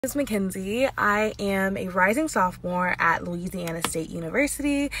Is Mckenzie. I am a rising sophomore at Louisiana State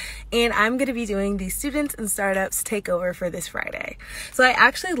University, and I'm going to be doing the Students and Startups takeover for this Friday. So I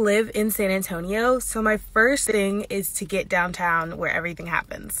actually live in San Antonio, so my first thing is to get downtown where everything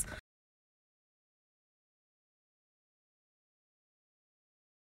happens.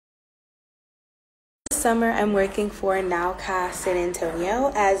 Summer, I'm working for NOWCastSA San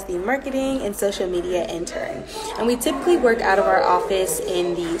Antonio as the marketing and social media intern, and we typically work out of our office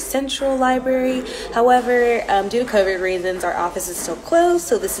in the central library. However, due to COVID reasons, our office is still closed,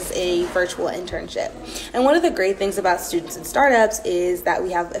 so this is a virtual internship. And one of the great things about Students and Startups is that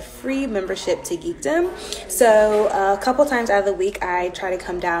we have a free membership to Geekdom. So a couple times out of the week, I try to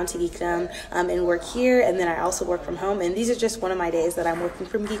come down to Geekdom and work here, and then I also work from home, and these are just one of my days that I'm working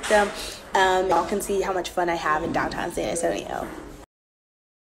from Geekdom. Y'all can see how much fun I have in downtown San Antonio.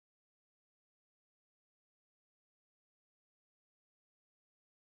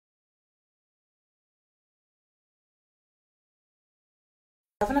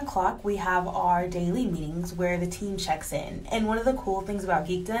 At 11 o'clock, we have our daily meetings where the team checks in. And one of the cool things about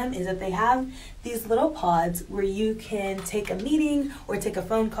Geekdom is that they have these little pods where you can take a meeting or take a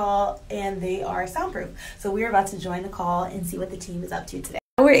phone call, and they are soundproof. So we're about to join the call and see what the team is up to today.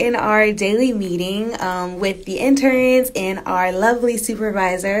 We're in our daily meeting with the interns and our lovely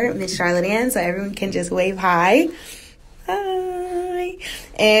supervisor, Miss Charlotte Ann, so everyone can just wave hi. Hi.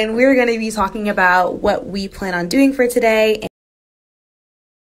 And we're going to be talking about what we plan on doing for today.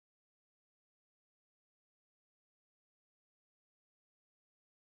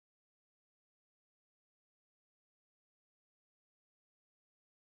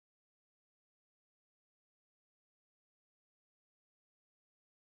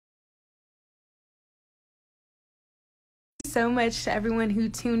 So much to everyone who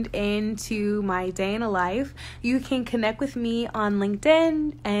tuned in to my day in a life. You can connect with me on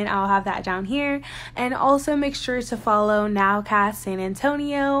LinkedIn, and I'll have that down here. And also make sure to follow NOWCastSA San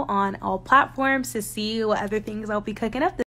Antonio on all platforms to see what other things I'll be cooking up